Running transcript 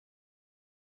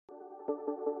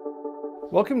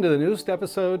Welcome to the newest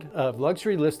episode of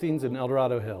Luxury Listings in El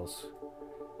Dorado Hills.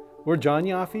 We're John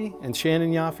Yoffie and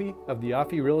Shannon Yoffie of the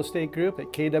Yoffie Real Estate Group at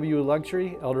KW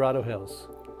Luxury, El Dorado Hills.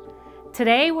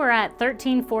 Today we're at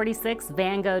 1346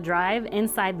 Van Gogh Drive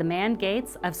inside the man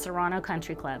gates of Serrano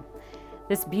Country Club.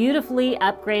 This beautifully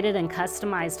upgraded and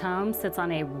customized home sits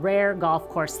on a rare golf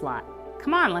course lot.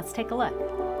 Come on, let's take a look.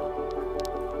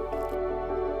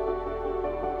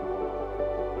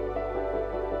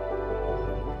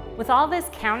 With all this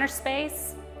counter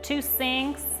space, 2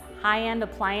 sinks, high-end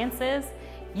appliances,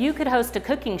 you could host a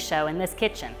cooking show in this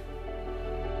kitchen.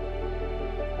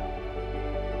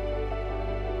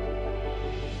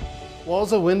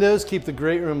 Walls and windows keep the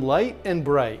great room light and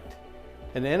bright.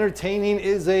 And entertaining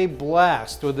is a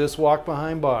blast with this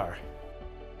walk-behind bar.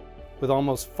 With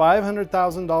almost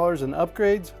 $500,000 in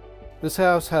upgrades, this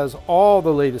house has all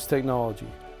the latest technology.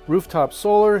 Rooftop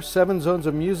solar, 7 zones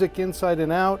of music inside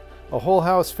and out, a whole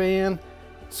house fan,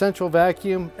 central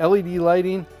vacuum, LED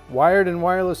lighting, wired and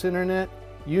wireless internet,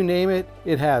 you name it,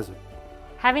 it has it.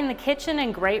 Having the kitchen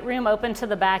and great room open to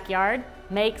the backyard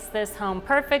makes this home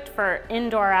perfect for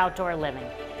indoor-outdoor living.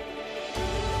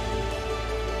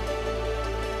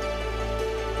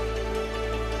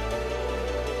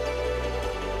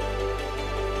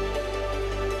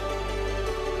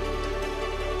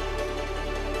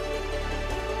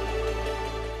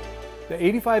 The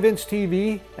 85-inch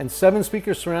TV and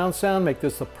 7-speaker surround sound make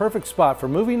this the perfect spot for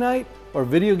movie night or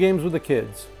video games with the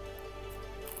kids.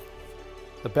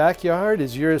 The backyard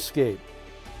is your escape.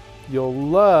 You'll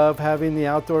love having the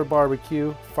outdoor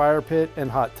barbecue, fire pit, and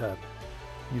hot tub.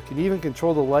 You can even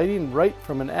control the lighting right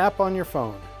from an app on your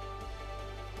phone.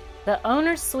 The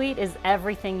owner's suite is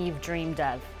everything you've dreamed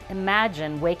of.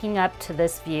 Imagine waking up to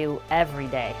this view every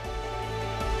day.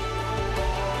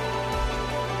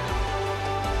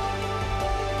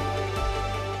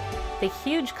 The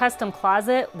huge custom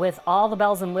closet with all the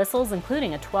bells and whistles,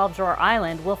 including a 12-drawer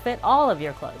island, will fit all of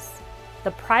your clothes.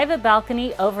 The private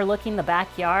balcony overlooking the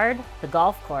backyard, the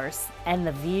golf course, and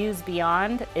the views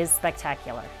beyond is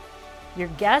spectacular. Your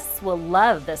guests will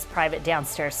love this private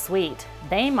downstairs suite.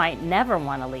 They might never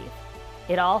want to leave.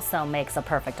 It also makes a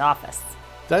perfect office.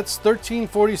 That's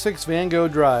 1346 Van Gogh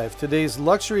Drive, today's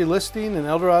luxury listing in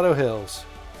El Dorado Hills.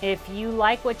 If you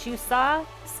like what you saw,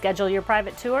 schedule your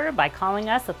private tour by calling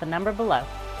us at the number below.